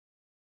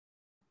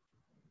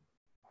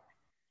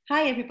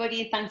Hi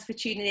everybody, and thanks for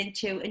tuning in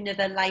to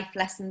another Life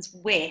Lessons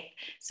with.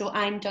 So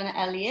I'm Donna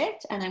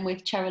Elliott and I'm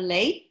with Cheryl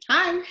Lee.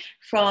 Hi.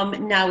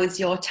 From Now Is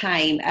Your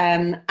Time.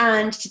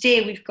 And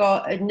today we've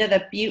got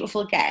another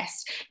beautiful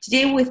guest.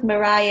 Today with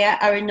Mariah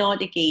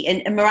Aronodigi.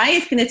 And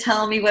Mariah's going to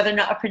tell me whether or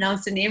not I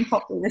pronounced her name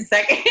properly in a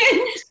second.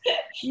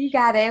 You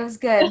got it. It was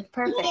good.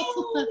 Perfect.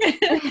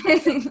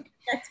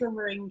 That's when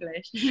we're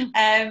English.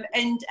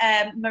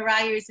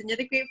 Mariah is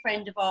another great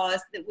friend of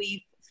ours that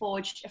we've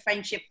forged a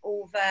friendship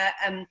over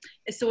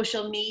a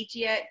social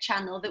media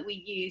channel that we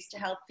use to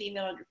help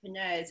female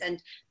entrepreneurs.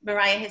 And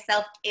Mariah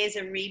herself is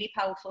a really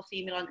powerful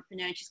female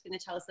entrepreneur, and she's going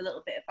to tell us a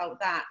little bit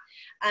about that.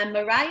 And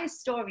Mariah's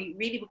story,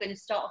 really, we're going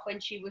to start off when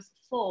she was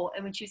 4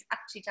 and when she was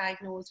actually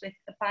diagnosed with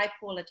a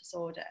bipolar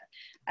disorder,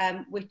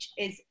 which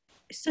is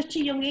such a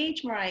young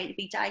age, Mariah, to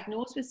be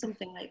diagnosed with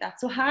something like that.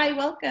 So hi,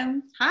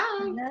 welcome.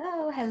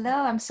 Hi. Hello.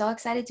 I'm so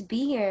excited to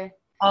be here.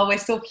 Oh, we're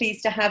so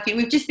pleased to have you.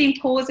 We've just been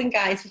pausing,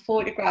 guys, for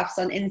photographs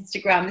on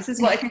Instagram. This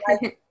is what it's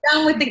like.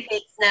 Down with the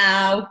kids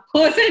now.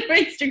 Pausing for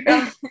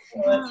Instagram.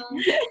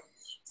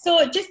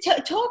 So just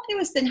talk to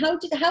us then. How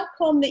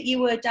come that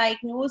you were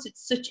diagnosed with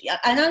such...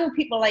 I know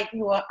people like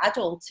who are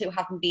adults who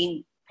haven't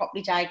been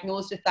properly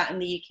diagnosed with that in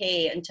the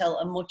UK until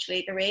a much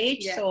later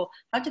age. Yeah. So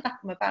how did that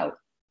come about?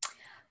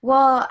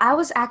 Well, I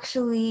was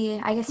actually,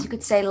 I guess you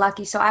could say,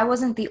 lucky. So I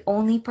wasn't the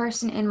only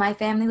person in my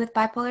family with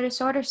bipolar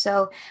disorder.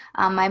 So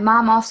my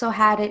mom also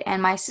had it and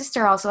my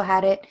sister also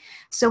had it.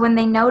 So when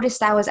they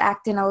noticed I was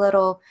acting a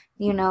little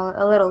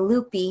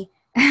loopy,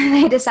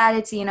 they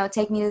decided to,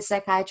 take me to the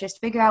psychiatrist,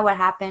 figure out what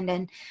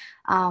happened.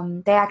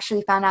 And they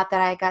actually found out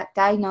that I got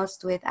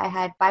diagnosed with, I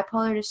had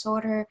bipolar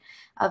disorder,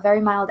 a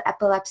very mild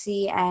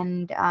epilepsy,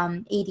 and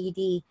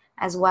ADD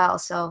as well.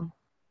 So,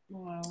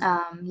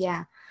 wow.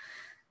 Yeah.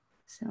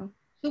 So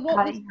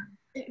what was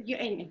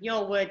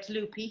your words,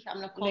 loopy?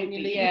 I'm not calling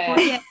you loopy.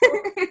 Yeah.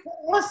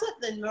 What was it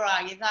then,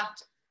 Mariah,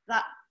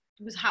 that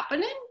was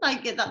happening?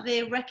 Like that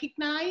they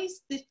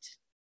recognised that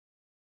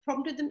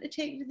prompted them to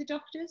take you to the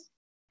doctors?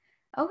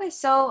 Okay,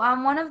 so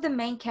one of the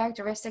main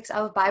characteristics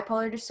of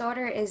bipolar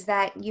disorder is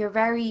that you're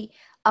very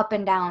up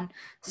and down.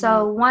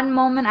 So one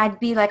moment I'd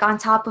be like on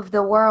top of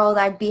the world,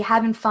 I'd be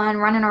having fun,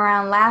 running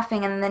around,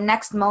 laughing, and then the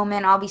next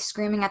moment I'll be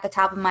screaming at the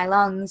top of my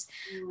lungs,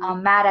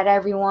 mad at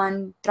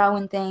everyone,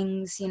 throwing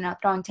things,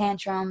 throwing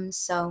tantrums.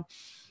 So,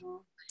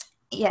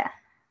 yeah.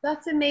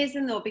 That's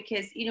amazing though,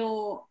 because,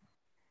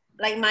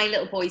 like my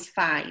little boy's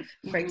 5,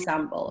 for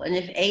example, and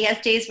if he has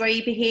days where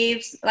he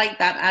behaves like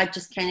that, I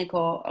just kind of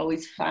go, oh,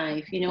 he's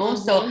 5,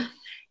 So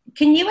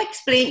can you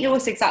explain to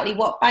us exactly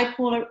what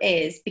bipolar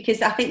is?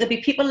 Because I think there'll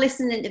be people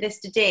listening to this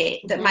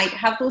today that might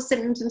have those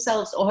symptoms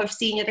themselves or have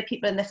seen other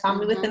people in their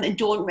family with them and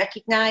don't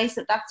recognize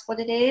that that's what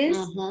it is.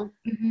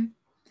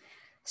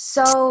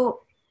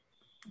 So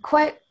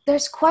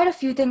there's quite a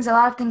few things, a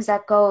lot of things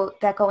that go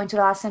into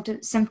a lot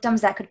of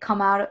symptoms that could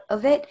come out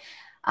of it.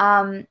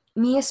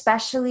 Me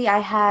especially,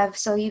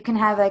 so you can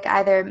have like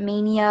either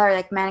mania or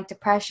like manic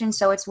depression.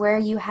 So it's where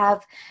you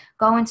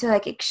go into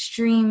like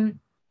extreme.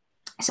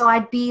 So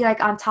I'd be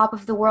like on top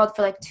of the world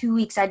for like 2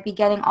 weeks. I'd be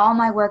getting all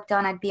my work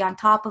done. I'd be on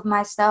top of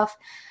my stuff.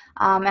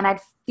 And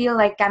I'd feel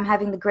like I'm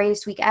having the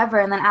greatest week ever.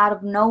 And then out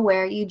of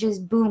nowhere, you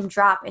just boom,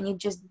 drop, and you'd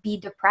just be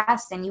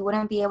depressed and you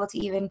wouldn't be able to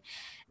even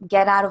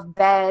get out of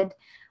bed.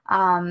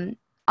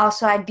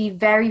 Also, I'd be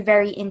very,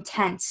 very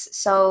intense.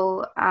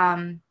 So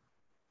my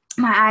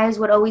eyes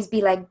would always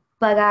be like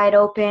bug-eyed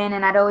open,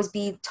 and I'd always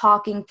be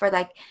talking for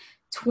like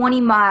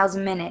 20 miles a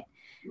minute.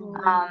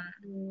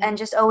 And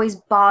just always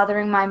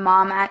bothering my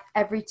mom at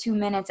every 2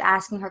 minutes,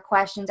 asking her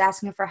questions,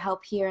 asking her for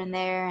help here and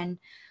there. And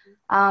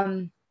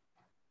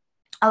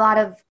a lot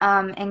of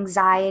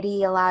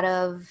anxiety, a lot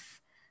of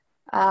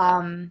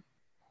you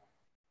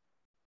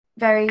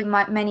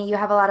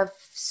have a lot of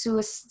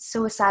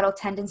suicidal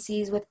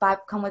tendencies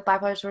come with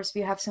bipolar disorder. So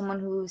you have someone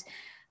who's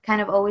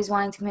kind of always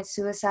wanting to commit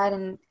suicide,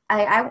 and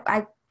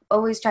I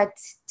always tried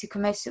to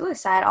commit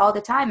suicide all the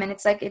time. And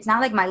it's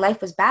not like my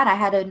life was bad. I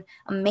had an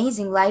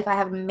amazing life. I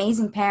have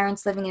amazing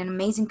parents living in an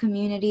amazing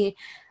community.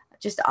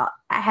 I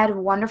had a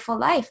wonderful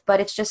life, but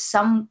it's just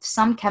some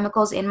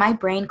chemicals in my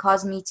brain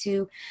caused me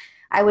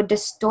I would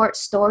distort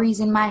stories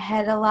in my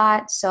head a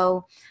lot.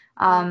 So,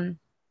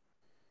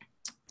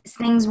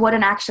 things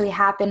wouldn't actually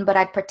happen, but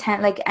I'd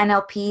pretend, like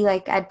NLP,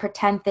 like I'd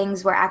pretend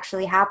things were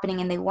actually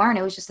happening and they weren't.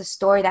 It was just a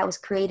story that was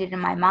created in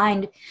my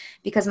mind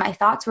because my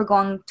thoughts were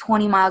going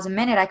 20 miles a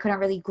minute. I couldn't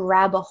really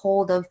grab a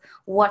hold of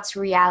what's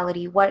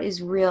reality, what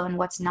is real and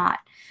what's not.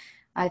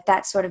 If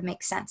that sort of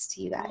makes sense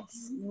to you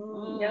guys.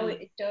 No,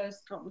 it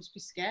does. That must be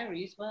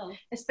scary as well.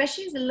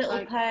 Especially as a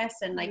little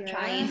person,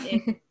 trying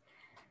to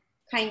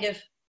kind of,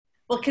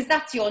 well, because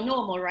that's your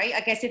normal, right?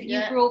 I guess if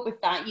you grew up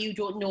with that, you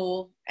don't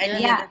know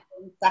any other things.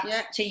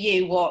 That's to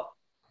you what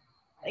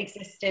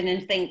existing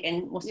and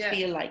thinking must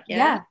feel like.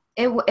 Yeah,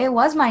 it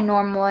was my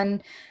normal.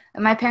 And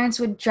my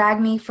parents would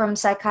drag me from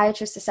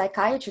psychiatrist to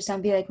psychiatrist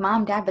and be like,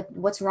 Mom, Dad, but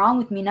what's wrong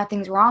with me?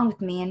 Nothing's wrong with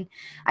me. And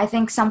I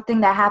think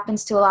something that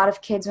happens to a lot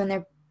of kids when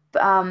they're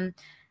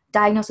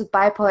diagnosed with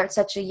bipolar at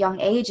such a young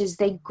age is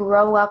they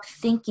grow up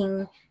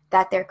thinking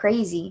that they're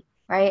crazy,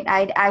 right?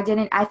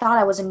 I thought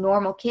I was a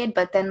normal kid,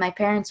 but then my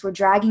parents were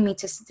dragging me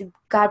to,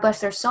 God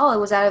bless their soul, it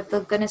was out of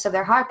the goodness of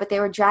their heart, but they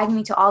were dragging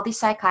me to all these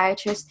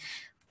psychiatrists,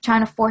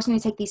 trying to force me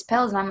to take these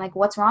pills. And I'm like,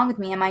 what's wrong with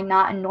me? Am I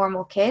not a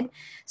normal kid?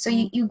 So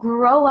you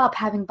grow up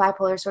having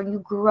bipolar disorder, and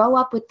you grow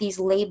up with these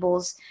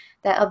labels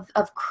that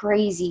of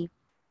crazy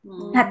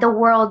that the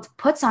world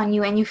puts on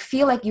you, and you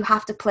feel like you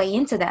have to play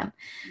into them.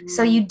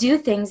 So you do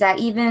things that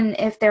even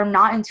if they're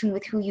not in tune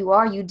with who you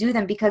are, you do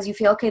them because you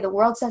feel, okay, the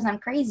world says I'm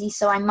crazy,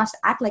 so I must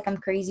act like I'm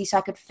crazy so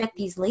I could fit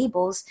these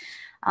labels.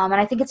 And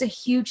I think it's a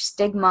huge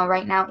stigma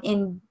right now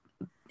in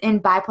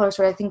bipolar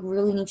disorder. I think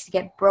really needs to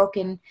get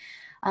broken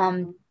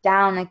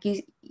down.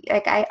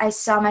 I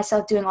saw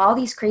myself doing all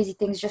these crazy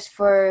things just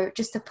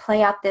to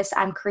play out this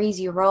I'm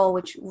crazy role,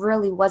 which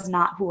really was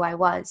not who I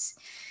was.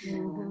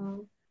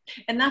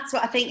 And that's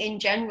what I think in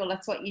general,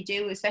 that's what you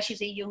do, especially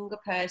as a younger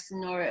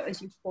person, or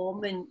as you're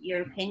forming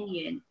your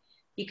opinion,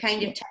 you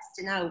kind of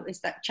testing out. Is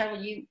that,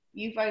 Cheryl,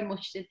 you very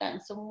much did that in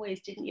some ways,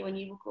 didn't you, when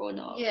you were growing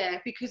up? Yeah,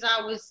 because I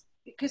was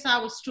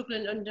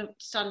struggling to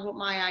understand what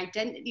my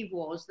identity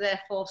was,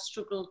 therefore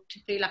struggled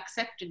to feel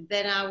accepted.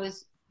 Then I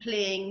was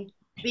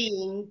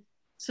being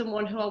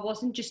someone who I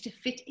wasn't, just to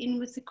fit in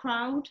with the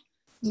crowd.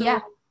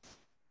 So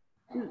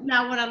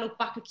now when I look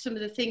back at some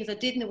of the things I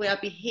did and the way I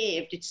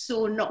behaved, it's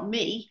so not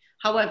me.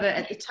 However,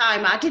 at the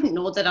time, I didn't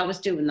know that I was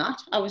doing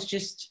that.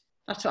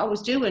 That's what I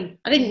was doing.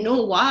 I didn't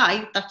know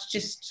why. That's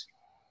just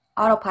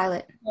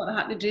autopilot. What I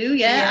had to do.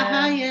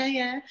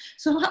 Yeah.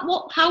 So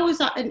how was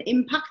that an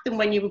impact then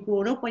when you were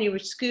growing up, when you were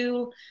at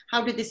school?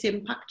 How did this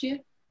impact you?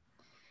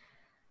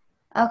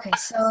 Okay,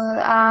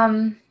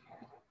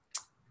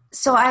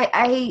 so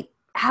I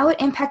how it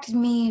impacted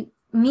me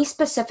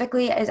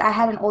specifically is I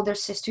had an older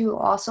sister who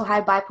also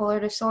had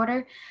bipolar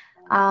disorder,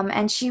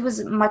 and she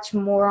was much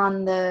more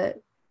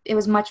it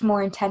was much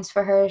more intense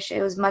for her.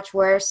 It was much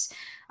worse.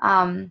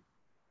 And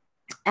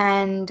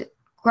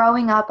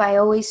growing up, I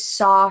always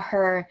saw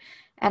her,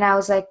 and I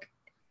was like,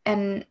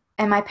 and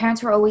my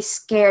parents were always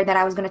scared that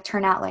I was going to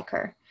turn out like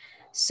her.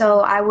 So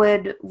I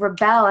would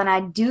rebel, and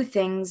I'd do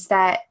things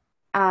that,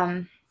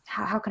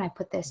 how can I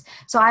put this?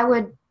 So I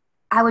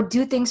would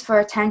do things for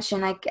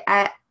attention. Like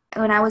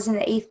when I was in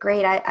the 8th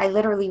grade, I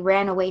literally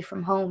ran away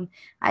from home.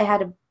 I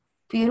had a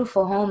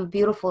beautiful home,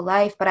 beautiful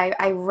life, but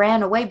I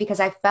ran away because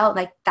I felt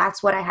like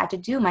that's what I had to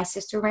do. My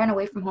sister ran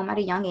away from home at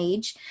a young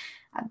age.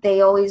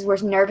 They always were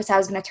nervous I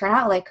was going to turn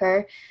out like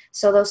her.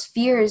 So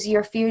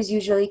your fears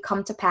usually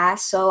come to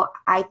pass. So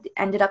I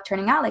ended up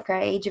turning out like her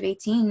at the age of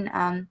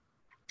 18,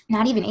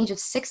 not even age of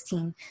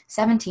 16,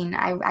 17.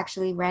 I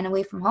actually ran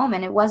away from home,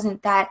 and it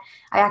wasn't that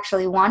I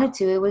actually wanted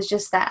to. It was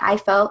just that I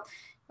felt,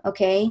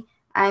 okay,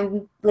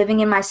 I'm living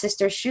in my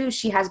sister's shoes.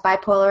 She has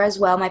bipolar as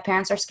well. My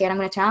parents are scared I'm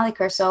going to turn out like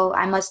her, so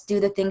I must do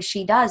the things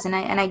she does. And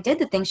I did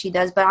the things she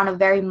does, but on a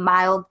very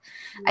mild.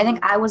 I think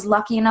I was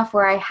lucky enough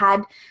where I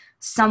had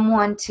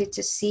someone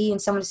to see,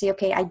 and someone to see,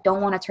 okay, I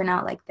don't want to turn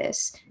out like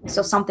this,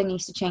 so something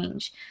needs to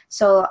change.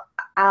 So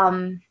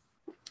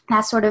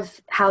that's sort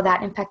of how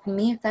that impacted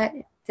me.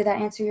 Did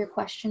that answer your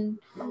question?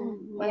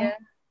 Yeah.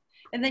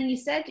 And then you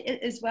said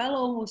as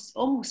well,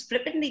 almost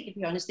flippantly, to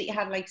be honest, that you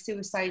had like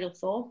suicidal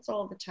thoughts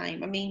all the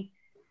time. I mean,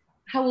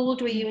 how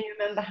old were you when you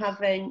remember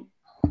having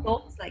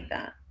thoughts like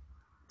that?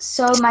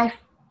 So my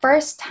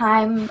first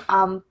time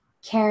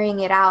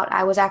carrying it out,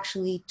 I was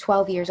actually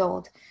 12 years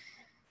old.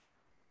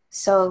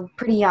 So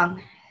pretty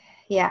young.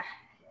 Yeah.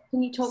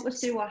 Can you talk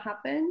us through what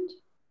happened?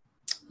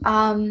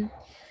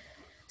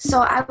 So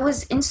I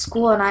was in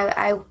school, and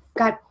I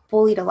got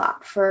bullied a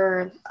lot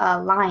for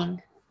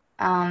lying.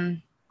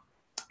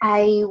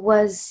 I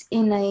was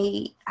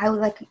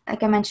like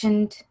I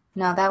mentioned,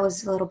 no, that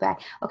was a little bad.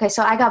 Okay,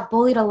 so I got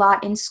bullied a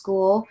lot in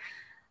school.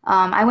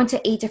 I went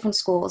to 8 different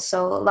schools,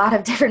 so a lot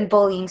of different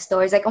bullying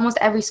stories. Like almost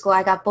every school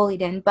I got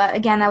bullied in. But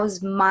again, that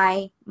was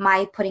my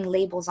putting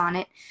labels on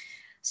it.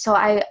 So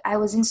I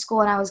was in school,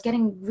 and I was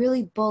getting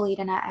really bullied,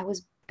 and I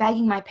was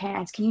begging my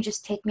parents, can you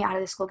just take me out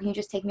of this school? Can you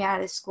just take me out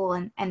of this school?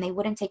 And they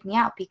wouldn't take me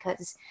out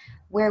because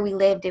where we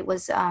lived, it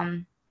was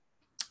a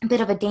bit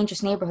of a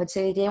dangerous neighborhood.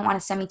 So they didn't want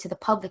to send me to the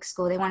public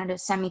school. They wanted to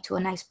send me to a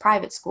nice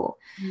private school.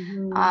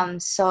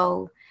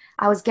 So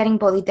I was getting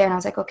bullied there, and I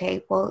was like,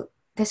 okay, well,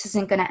 this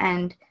isn't going to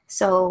end.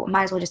 So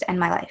might as well just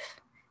end my life.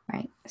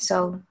 Right.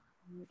 So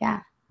yeah,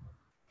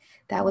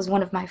 that was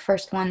one of my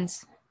first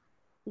ones.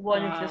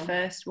 One of the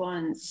first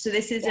ones. So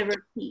this is a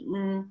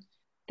repeating,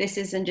 this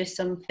isn't just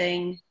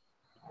something.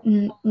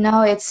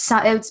 No,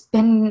 it's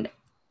been,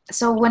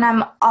 so when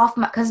I'm off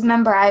because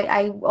remember,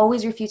 I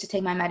always refuse to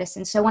take my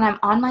medicine. So when I'm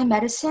on my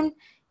medicine,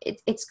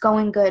 it's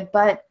going good.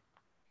 But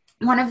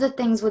one of the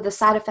things with the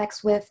side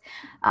effects with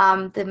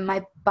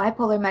my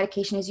bipolar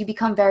medication is you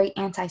become very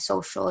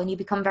antisocial, and you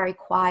become very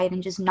quiet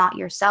and just not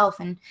yourself,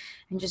 and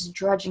just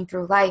drudging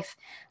through life.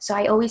 So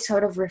I always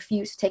sort of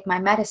refuse to take my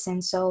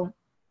medicine. So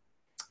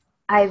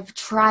I've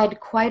tried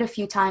quite a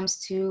few times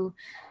to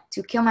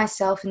kill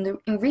myself in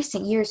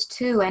recent years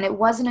too. And it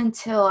wasn't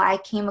until I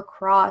came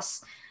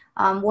across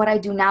what I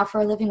do now for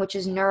a living, which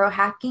is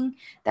neurohacking,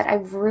 that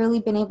I've really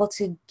been able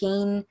to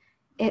gain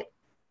it.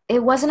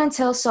 it wasn't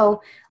until,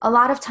 so a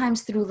lot of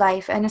times through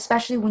life, and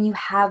especially when you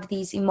have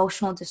these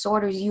emotional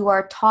disorders, you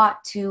are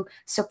taught to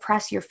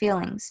suppress your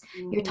feelings.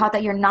 You're taught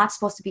that you're not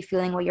supposed to be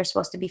feeling what you're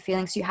supposed to be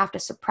feeling, so you have to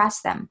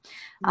suppress them.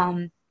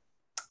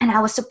 And I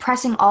was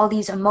suppressing all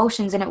these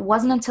emotions, and it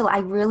wasn't until I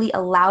really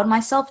allowed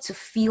myself to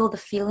feel the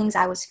feelings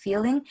I was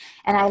feeling,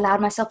 and I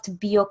allowed myself to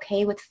be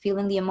okay with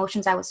feeling the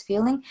emotions I was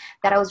feeling,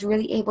 that I was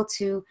really able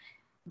to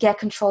get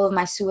control of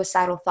my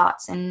suicidal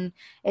thoughts. And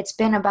it's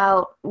been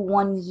about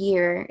 1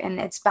 year, and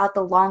it's about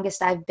the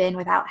longest I've been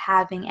without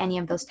having any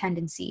of those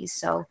tendencies.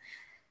 So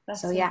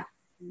yeah.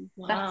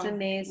 Wow. That's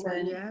amazing.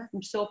 Well, yeah.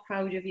 I'm so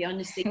proud of you,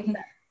 honestly.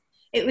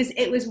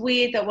 It was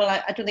weird that, well,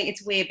 I don't think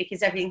it's weird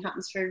because everything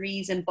happens for a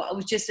reason, but I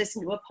was just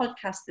listening to a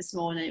podcast this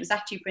morning. It was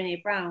actually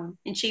Brené Brown,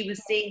 and she was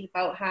saying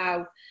about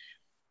how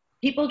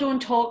people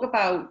don't talk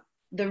about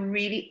the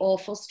really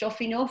awful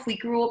stuff enough. We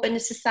grew up in a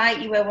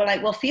society where we're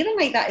like, well, feeling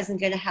like that isn't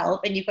going to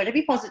help, and you've got to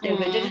be positive,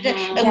 and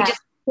we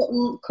just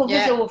put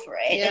covers over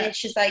it. And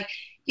it's just like,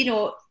 you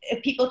know,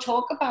 if people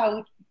talk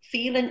about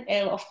feeling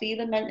ill or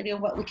feeling mentally ill,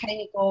 what we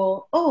kind of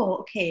go, oh,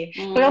 okay.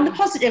 But on the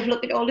positive,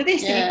 look at all of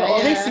this, and you've got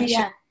all this,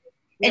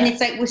 and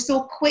it's like we're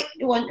so quick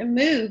to want to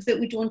move that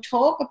we don't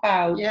talk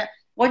about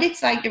what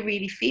it's like to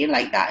really feel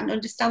like that, and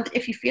understand that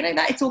if you feel like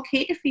that, it's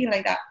okay to feel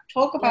like that.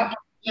 Talk about how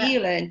you're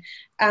feeling,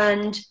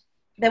 and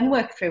then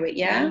work through it.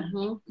 Yeah,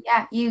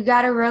 you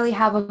got to really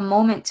have a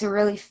moment to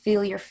really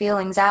feel your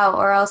feelings out,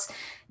 or else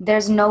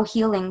there's no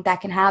healing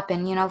that can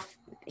happen. You know,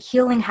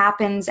 healing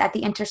happens at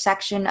the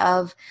intersection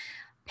of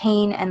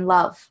pain and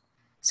love.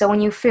 So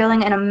when you're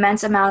feeling an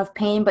immense amount of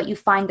pain, but you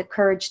find the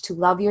courage to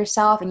love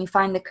yourself, and you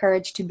find the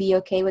courage to be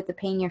okay with the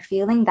pain you're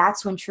feeling,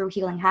 that's when true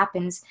healing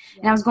happens.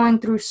 And I was going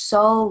through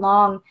so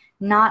long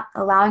not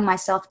allowing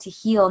myself to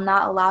heal,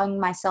 not allowing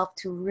myself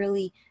to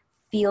really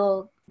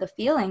feel the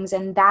feelings.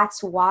 And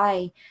that's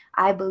why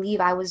I believe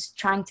I was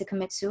trying to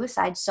commit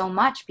suicide so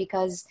much,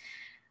 because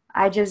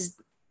I just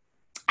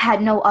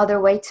had no other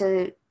way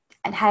to,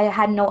 and I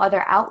had no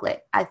other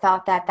outlet. I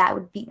thought that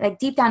would be, like,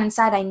 deep down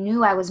inside, I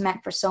knew I was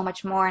meant for so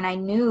much more, and I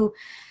knew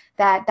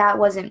that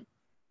wasn't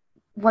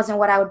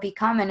what I would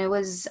become. And it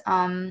was,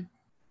 I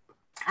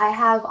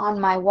have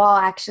on my wall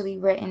actually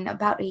written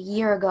about a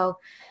year ago,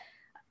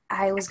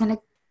 I was going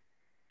to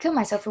kill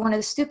myself for one of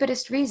the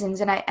stupidest reasons.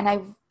 And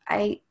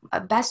a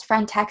best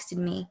friend texted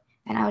me,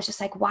 and I was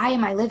just like, why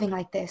am I living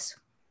like this?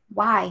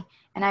 Why?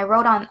 And I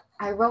wrote on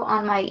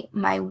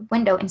my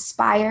window,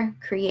 inspire,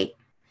 create.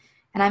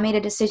 And I made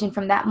a decision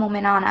from that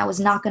moment on, I was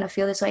not going to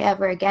feel this way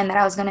ever again, that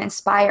I was going to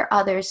inspire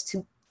others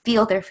to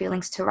feel their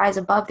feelings, to rise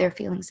above their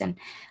feelings. And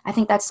I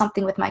think that's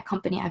something with my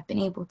company I've been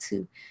able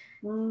to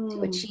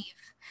achieve.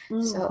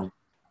 So,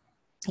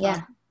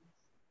 yeah.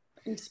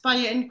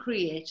 Inspire and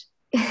create.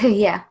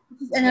 Yeah.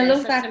 And I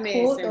love that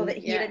quote, though, that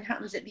healing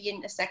happens at the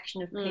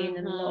intersection of pain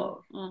and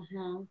love.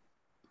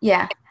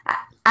 Yeah.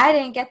 I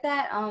didn't get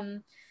that.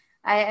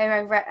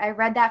 I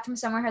read that from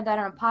somewhere, heard that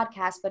on a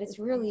podcast, but it's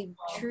really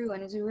true,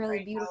 and it's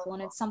really beautiful,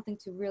 and it's something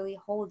to really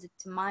hold it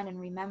to mind and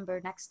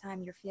remember next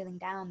time you're feeling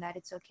down, that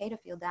it's okay to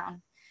feel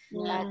down.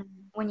 That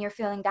when you're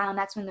feeling down,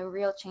 that's when the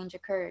real change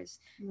occurs.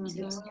 So when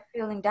you're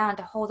feeling down,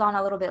 to hold on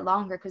a little bit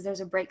longer, because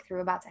there's a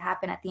breakthrough about to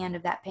happen at the end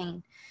of that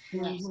pain.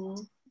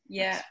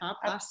 Yeah,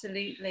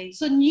 absolutely.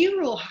 So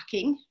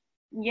neurohacking.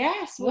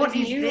 Yes. What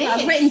is this?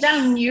 I've written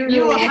down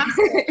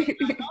neurohacking.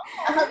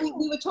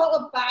 We were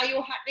talking about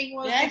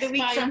biohacking the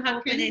week. I'm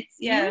hoping it's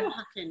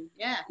neurohacking.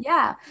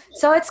 Yeah.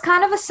 So it's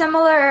kind of a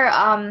similar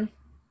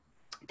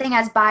thing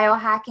as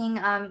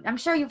biohacking. I'm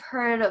sure you've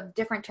heard of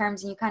different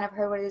terms, and you kind of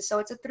heard what it is. So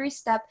it's a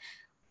 3-step.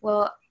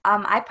 Well,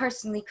 I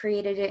personally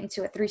created it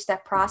into a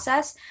 3-step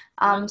process.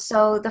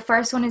 So the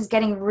first one is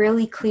getting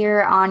really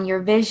clear on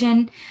your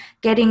vision,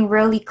 getting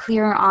really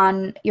clear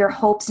on your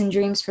hopes and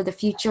dreams for the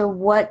future.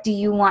 What do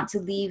you want to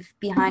leave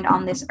behind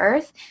on this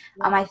earth?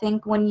 I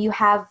think when you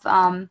have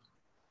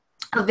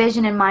a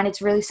vision in mind,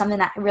 it's really something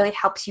that really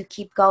helps you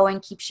keep going,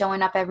 keep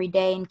showing up every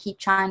day, and keep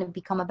trying to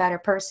become a better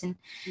person.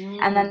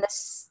 And then the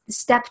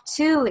step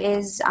 2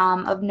 is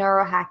of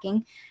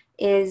neurohacking,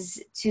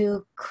 is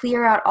to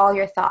clear out all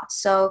your thoughts.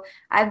 So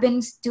I've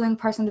been doing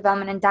personal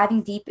development and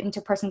diving deep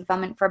into personal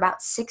development for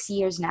about 6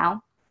 years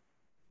now.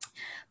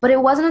 But it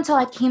wasn't until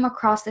I came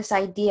across this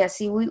idea.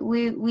 See,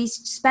 we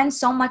spend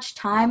so much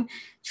time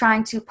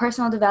trying to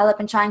personal develop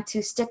and trying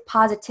to stick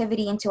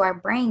positivity into our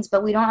brains,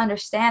 but we don't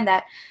understand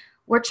that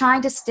we're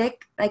trying to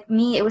stick, like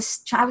me, I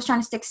was trying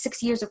to stick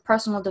 6 years of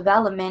personal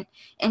development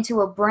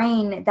into a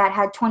brain that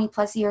had 20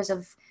 plus years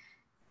of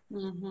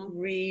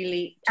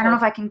really, I don't know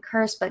if I can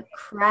curse, but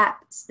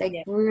crap,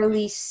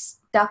 really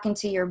stuck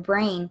into your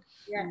brain.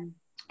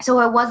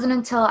 So it wasn't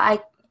until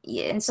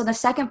and so the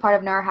second part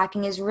of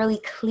neurohacking is really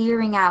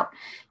clearing out,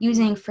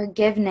 using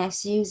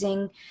forgiveness,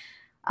 using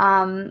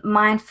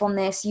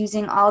mindfulness,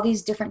 using all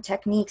these different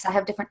techniques. I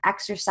have different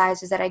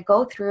exercises that I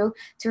go through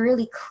to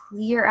really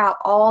clear out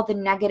all the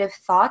negative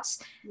thoughts,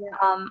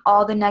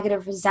 all the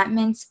negative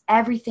resentments,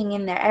 everything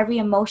in there, every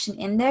emotion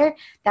in there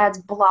that's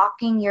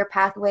blocking your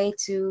pathway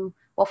to,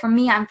 well, for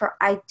me,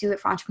 I do it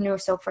for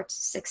entrepreneurs, so for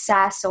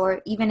success,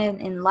 or even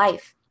in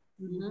life.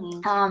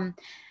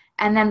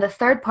 And then the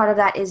third part of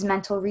that is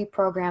mental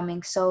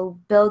reprogramming. So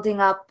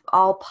building up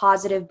all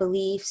positive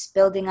beliefs,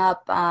 building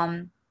up,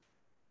 I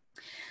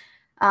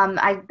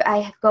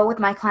go with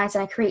my clients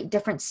and I create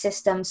different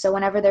systems. So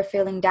whenever they're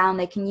feeling down,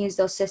 they can use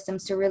those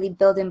systems to really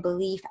build in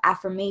belief,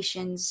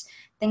 affirmations,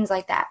 things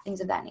like that, things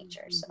of that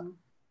nature. So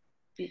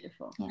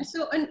beautiful. Yeah.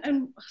 So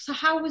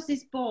how was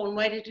this born?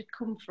 Where did it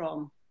come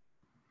from?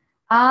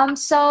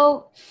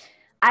 So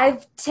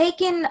I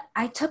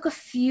took a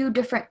few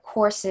different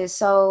courses.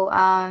 So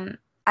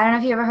I don't know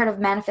if you ever heard of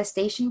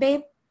Manifestation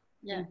Babe.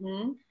 Yeah.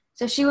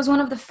 So she was one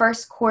of the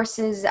first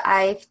courses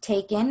I've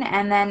taken,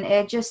 and then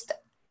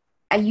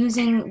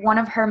using one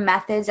of her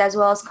methods as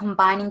well as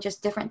combining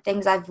just different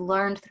things I've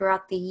learned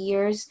throughout the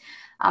years.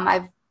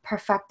 I've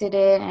perfected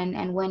it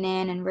and went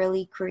in and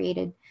really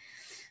created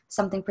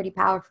something pretty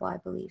powerful, I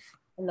believe.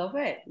 I love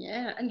it.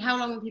 Yeah. And how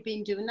long have you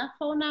been doing that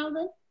for now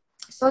then?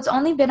 So it's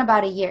only been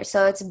about a year.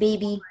 So it's a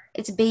baby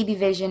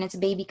vision. It's a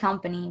baby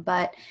company,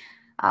 but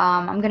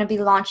I'm going to be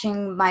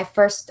launching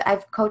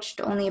I've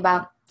coached only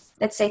about,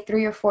 let's say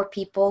 3 or 4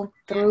 people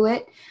through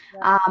it.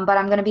 But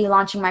I'm going to be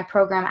launching my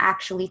program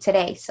actually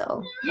today.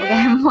 So we'll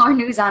get more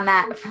news on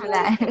that from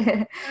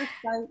that.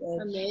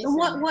 Amazing.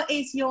 And what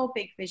is your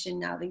big vision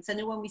now? Because I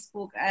know when we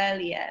spoke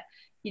earlier,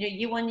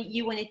 you want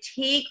to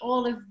take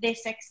all of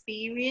this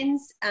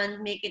experience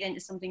and make it into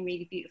something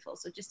really beautiful.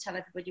 So just tell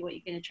everybody what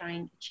you're going to try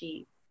and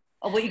achieve.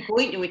 Or what you're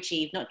going to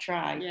achieve, not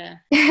try. Yeah.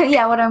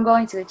 Yeah, what I'm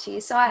going to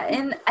achieve. So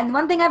and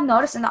one thing I've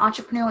noticed in the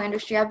entrepreneurial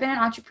industry, I've been an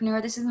entrepreneur.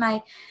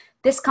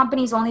 This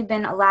company's only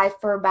been alive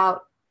for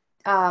about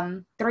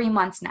 3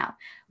 months now.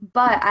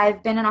 But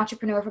I've been an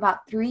entrepreneur for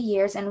about 3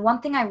 years. And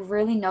one thing I've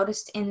really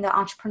noticed in the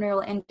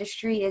entrepreneurial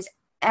industry is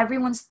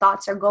everyone's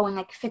thoughts are going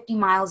like 50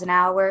 miles an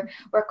hour.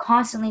 We're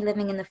constantly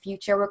living in the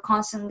future. We're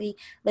constantly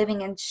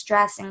living in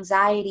stress,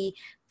 anxiety,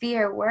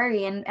 fear,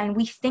 worry, and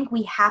we think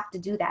we have to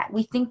do that.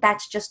 We think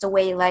that's just a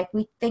way,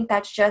 we think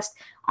that's just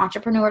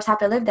entrepreneurs have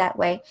to live that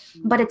way,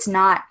 but it's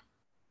not,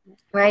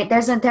 right?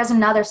 There's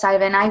another side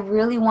of it, and I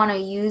really want to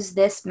use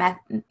this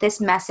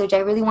message. I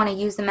really want to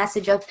use the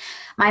message of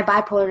my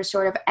bipolar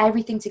disorder, of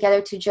everything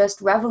together, to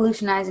just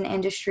revolutionize an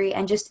industry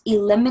and just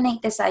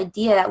eliminate this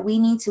idea that we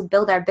need to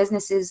build our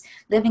businesses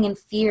living in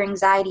fear,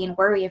 anxiety, and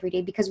worry every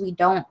day, because we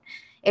don't.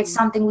 It's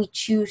something we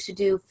choose to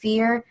do.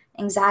 Fear,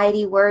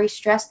 anxiety, worry,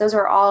 stress, those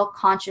are all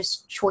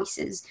conscious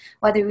choices,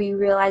 whether we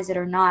realize it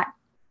or not.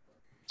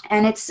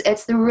 And it's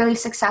the really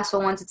successful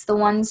ones.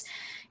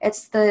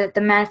 It's the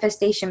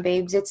Manifestation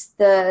Babes. It's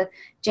the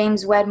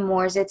James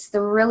Wedmores. It's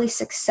the really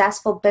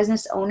successful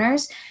business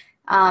owners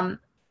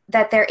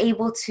that they're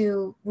able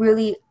to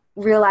really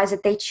realize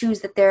that they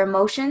choose their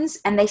emotions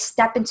and they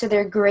step into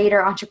their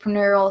greater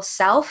entrepreneurial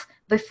self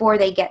before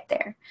they get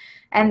there.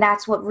 And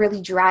that's what really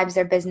drives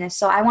their business.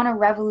 So I want to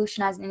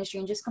revolutionize the industry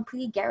and just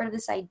completely get rid of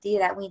this idea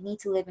that we need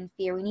to live in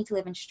fear, we need to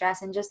live in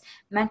stress, and just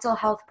mental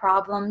health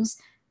problems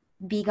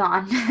be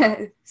gone,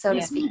 so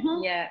to speak.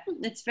 Yeah,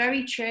 it's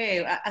very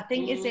true. I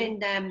think it's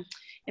in,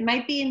 it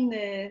might be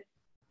in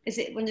is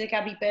it one of the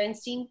Gabby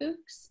Bernstein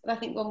books? I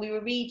think when we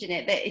were reading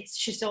it, that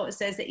she sort of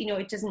says that,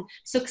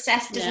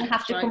 success doesn't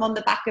have to come on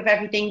the back of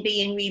everything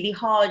being really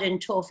hard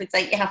and tough. It's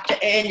like you have to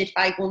earn it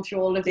by going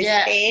through all of this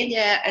pain.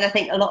 Yeah. And I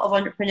think a lot of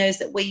entrepreneurs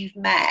that we've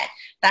met,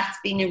 that's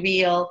been a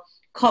real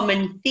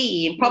common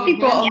theme, probably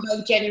brought on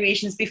by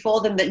generations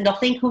before them, that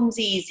nothing comes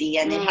easy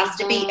and it has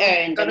to be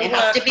earned and it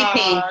has to be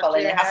painful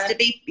and it has to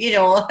be,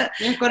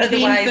 you've got to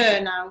be in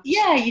burnout.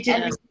 Yeah, you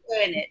didn't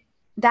earn it.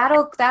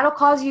 That'll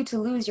cause you to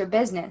lose your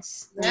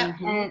business.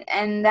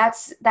 And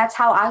that's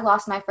how I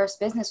lost my first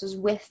business, was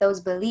with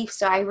those beliefs.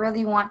 So I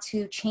really want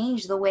to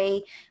change the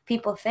way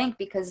people think,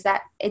 because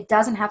that it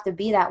doesn't have to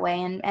be that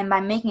way. And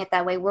by making it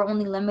that way, we're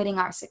only limiting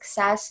our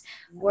success.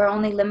 We're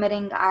only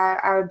limiting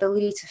our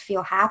ability to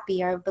feel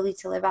happy, our ability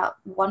to live out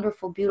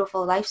wonderful,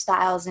 beautiful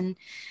lifestyles. And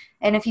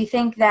if you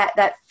think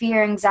that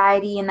fear,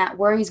 anxiety, and that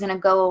worry is going to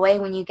go away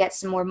when you get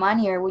some more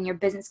money or when your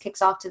business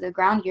kicks off to the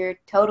ground, you're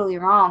totally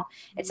wrong.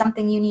 It's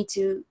something you need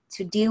to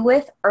deal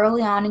with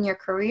early on in your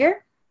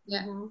career.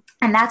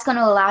 And that's going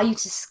to allow you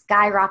to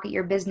skyrocket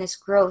your business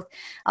growth.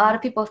 A lot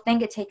of people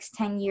think it takes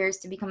 10 years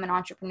to become an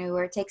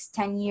entrepreneur. It takes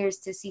 10 years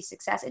to see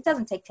success. It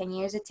doesn't take 10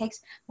 years. It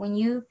takes when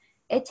you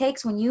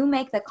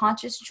make the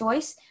conscious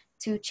choice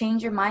to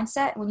change your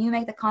mindset, when you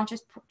make the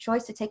conscious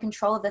choice to take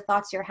control of the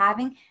thoughts you're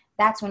having,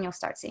 that's when you'll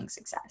start seeing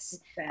success.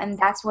 And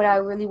that's what I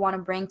really want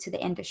to bring to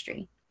the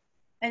industry.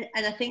 And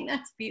I think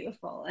that's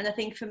beautiful. And I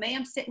think for me,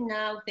 I'm sitting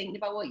now thinking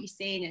about what you're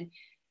saying, and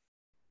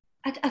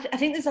I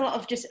think there's a lot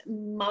of just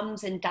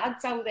mums and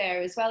dads out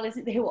there as well,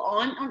 isn't there, who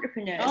aren't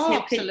entrepreneurs, who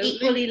can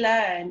equally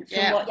learn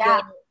from what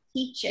you're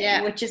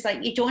teaching, which is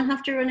like, you don't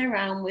have to run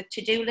around with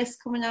to-do lists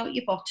coming out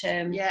your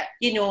bottom, busy,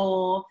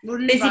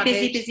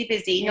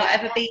 not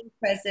ever being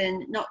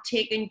present, not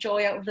taking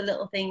joy out of the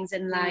little things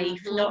in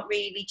life, not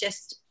really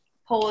just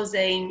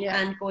pausing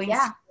and going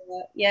slow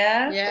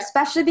Yeah.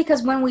 Especially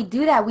because when we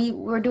do that,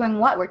 we're doing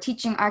what? We're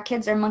teaching our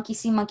kids our monkey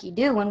see, monkey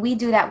do. When we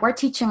do that, we're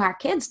teaching our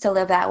kids to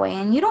live that way.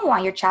 And you don't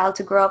want your child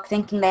to grow up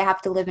thinking they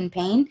have to live in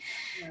pain.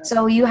 Yeah.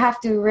 So you have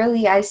to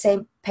really, I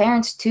say,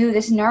 parents too,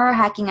 this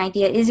neurohacking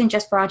idea isn't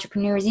just for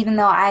entrepreneurs, even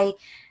though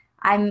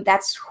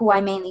that's who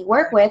I mainly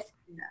work with.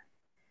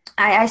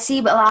 I see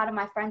a lot of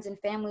my friends and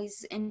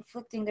families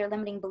inflicting their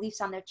limiting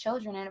beliefs on their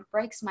children, and it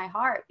breaks my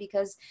heart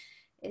because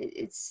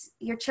it's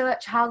your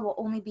child will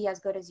only be as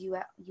good as you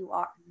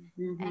are.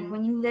 Mm-hmm. And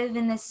when you live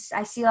in this,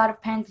 I see a lot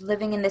of parents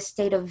living in this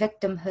state of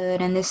victimhood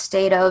and this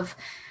state of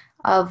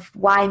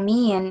why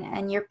me,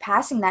 and you're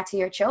passing that to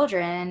your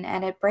children,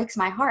 and it breaks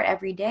my heart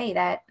every day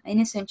that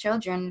innocent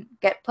children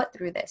get put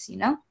through this,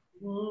 No,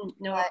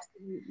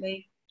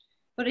 absolutely.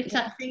 But it's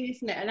that thing,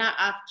 isn't it? And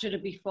I've said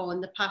it before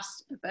in the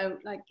past about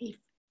like if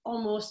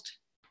almost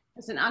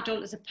as an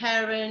adult, as a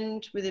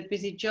parent with a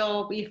busy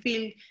job, you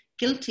feel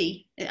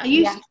guilty. I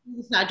used to do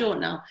this, I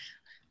don't know.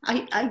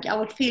 I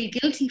would feel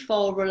guilty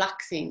for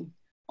relaxing,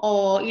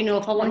 or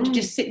if I wanted to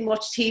just sit and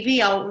watch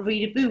TV or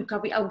read a book,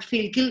 I would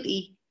feel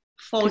guilty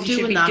for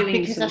doing that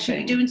because I should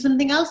be doing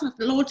something else.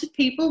 Loads of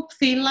people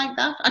feel like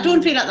that. I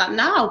don't feel like that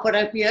now,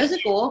 but years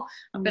ago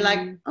I'd be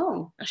like,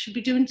 oh, I should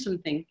be doing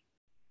something.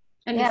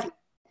 And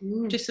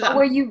just so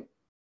that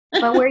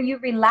but where you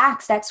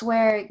relax, that's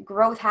where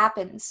growth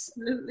happens.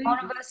 Absolutely.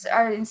 One of us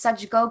are in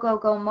such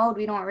go mode,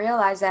 we don't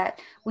realize that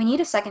we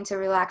need a second to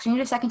relax. We need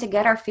a second to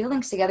get our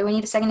feelings together. We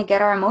need a second to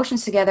get our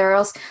emotions together, or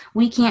else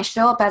we can't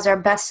show up as our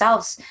best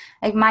selves.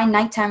 Like my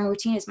nighttime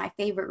routine is my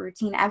favorite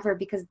routine ever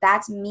because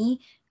that's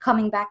me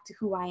coming back to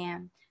who I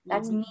am.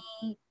 That's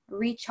me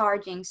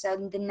recharging so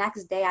the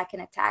next day I can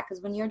attack,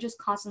 because when you're just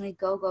constantly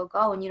go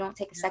and you don't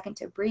take a second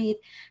to breathe.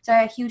 So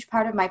a huge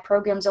part of my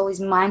program is always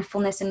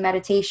mindfulness and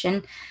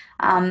meditation,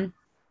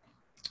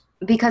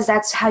 because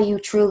that's how you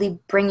truly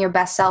bring your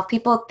best self.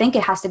 People think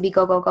it has to be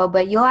go,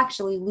 but you'll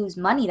actually lose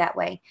money that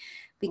way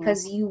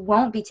because you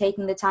won't be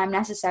taking the time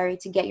necessary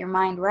to get your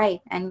mind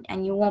right,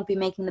 and you won't be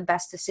making the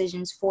best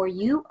decisions for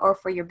you or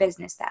for your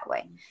business that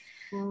way.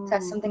 So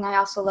that's something I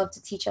also love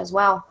to teach as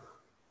well.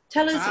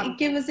 Tell us,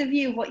 give us a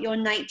view of what your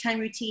nighttime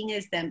routine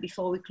is then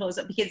before we close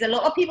up, because a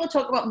lot of people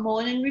talk about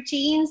morning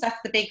routines. That's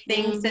the big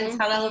thing since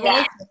Halal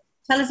was.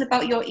 Tell us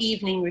about your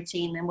evening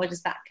routine then. What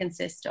does that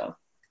consist of?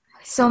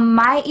 So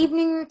my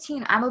evening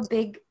routine, I'm a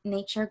big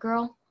nature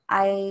girl.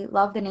 I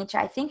love the nature.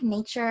 I think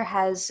nature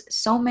has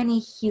so many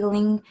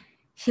healing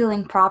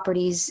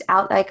properties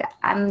out. Like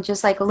I'm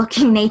just like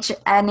looking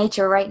at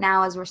nature right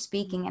now as we're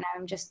speaking, and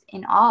I'm just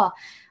in awe.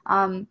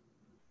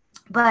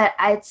 But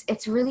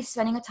it's really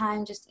spending a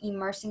time just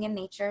immersing in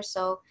nature.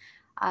 So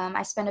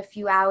I spend a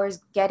few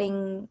hours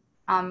getting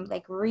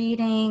like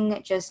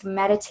reading, just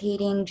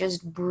meditating,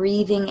 just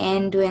breathing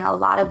in, doing a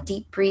lot of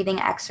deep breathing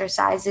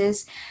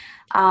exercises.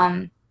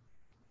 And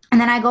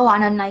then I go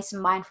on a nice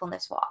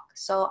mindfulness walk.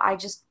 So I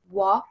just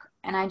walk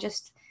and I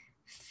just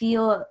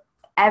feel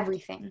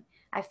everything.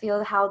 I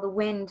feel how the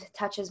wind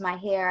touches my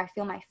hair. I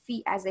feel my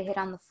feet as they hit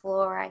on the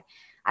floor.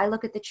 I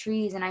look at the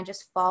trees and I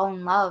just fall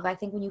in love. I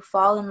think when you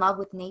fall in love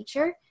with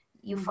nature,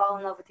 you fall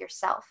in love with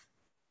yourself.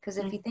 Because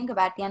if you think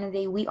about it, at the end of the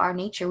day, we are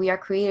nature. We are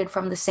created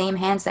from the same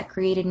hands that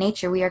created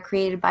nature. We are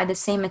created by the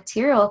same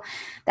material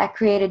that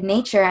created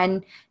nature.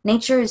 And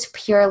nature is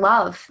pure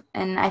love.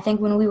 And I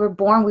think when we were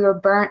born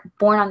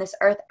born on this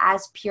earth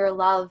as pure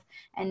love.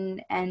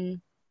 And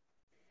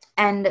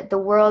the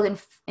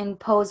world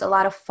imposed a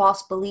lot of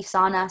false beliefs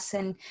on us.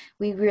 And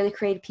we really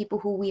created people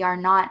who we are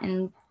not.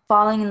 And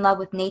falling in love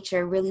with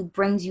nature really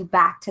brings you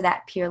back to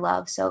that pure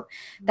love. So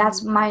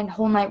that's my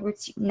whole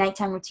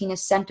nighttime routine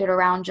is centered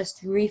around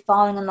just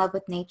re-falling in love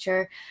with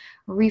nature,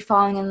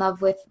 re-falling in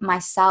love with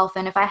myself.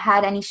 And if I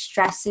had any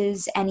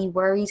stresses, any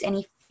worries,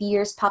 any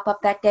fears pop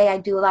up that day, I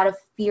do a lot of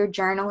fear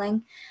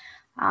journaling.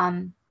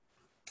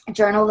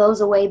 Journal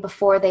those away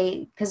before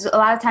because a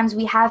lot of times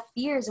we have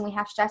fears and we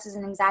have stresses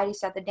and anxieties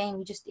throughout the day and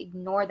we just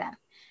ignore them.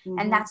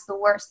 And that's the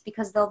worst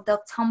because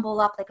they'll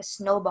tumble up like a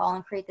snowball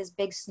and create this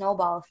big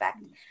snowball effect.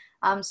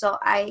 So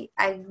I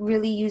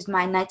really used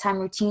my nighttime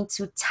routine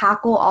to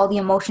tackle all the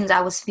emotions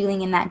I was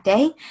feeling in that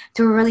day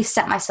to really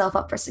set myself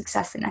up for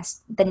success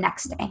the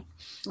next day.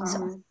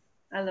 So.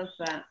 I love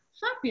that.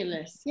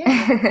 Fabulous.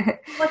 Yeah.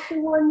 What's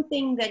the one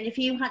thing then,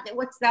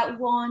 what's that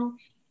one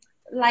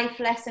life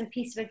lesson,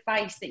 piece of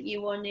advice that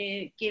you want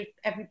to give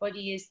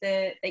everybody is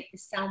the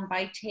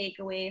soundbite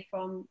takeaway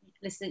from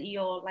listening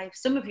to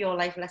some of your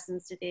life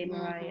lessons today,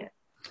 Mariah?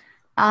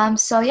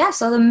 So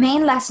the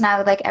main lesson I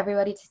would like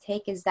everybody to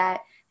take is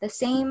that the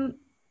same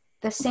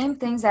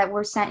things that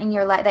were sent in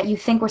your life that you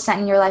think were sent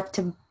in your life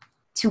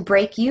to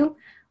break you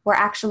were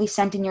actually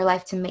sent in your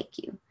life to make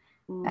you.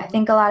 I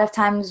think a lot of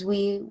times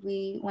when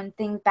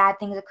bad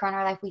things occur in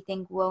our life, we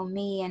think, woe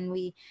me, and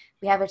we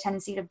have a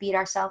tendency to beat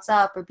ourselves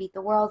up or beat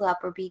the world up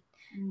or beat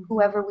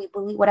whoever we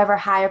believe, whatever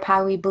higher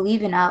power we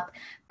believe in up.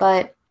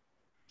 But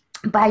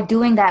by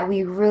doing that,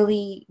 we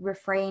really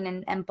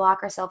refrain and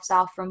block ourselves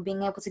off from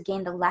being able to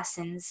gain the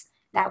lessons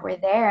that were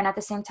there. And at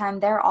the same time,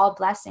 they're all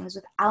blessings.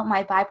 Without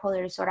my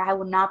bipolar disorder, I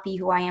would not be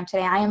who I am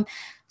today. I am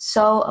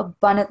so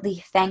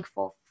abundantly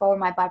thankful for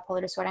my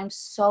bipolar disorder. I'm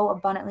so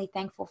abundantly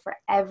thankful for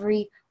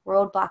every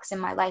roadblocks in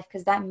my life,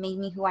 because that made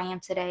me who I am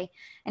today.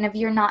 And if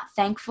you're not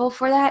thankful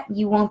for that,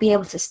 you won't be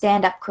able to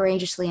stand up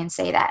courageously and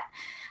say that.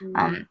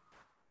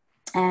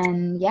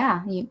 And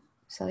yeah,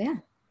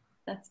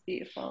 that's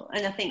beautiful.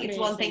 And I think it's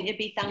one thing to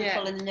be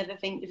thankful and another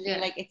thing to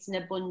feel like it's an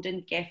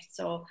abundant gift.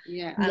 So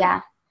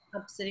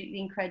absolutely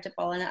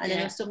incredible. And I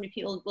know so many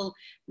people will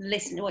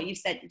listen to what you've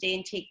said today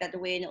and take that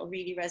away, and it'll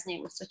really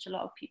resonate with such a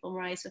lot of people,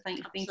 Mariah. So thank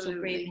you for being so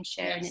brave and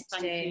sharing it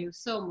today. Thank you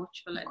so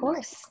much for letting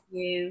us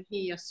hear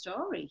your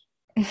story.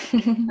 Thanks,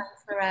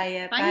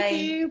 Mariah. Thank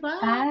you. Bye.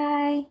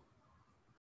 Bye.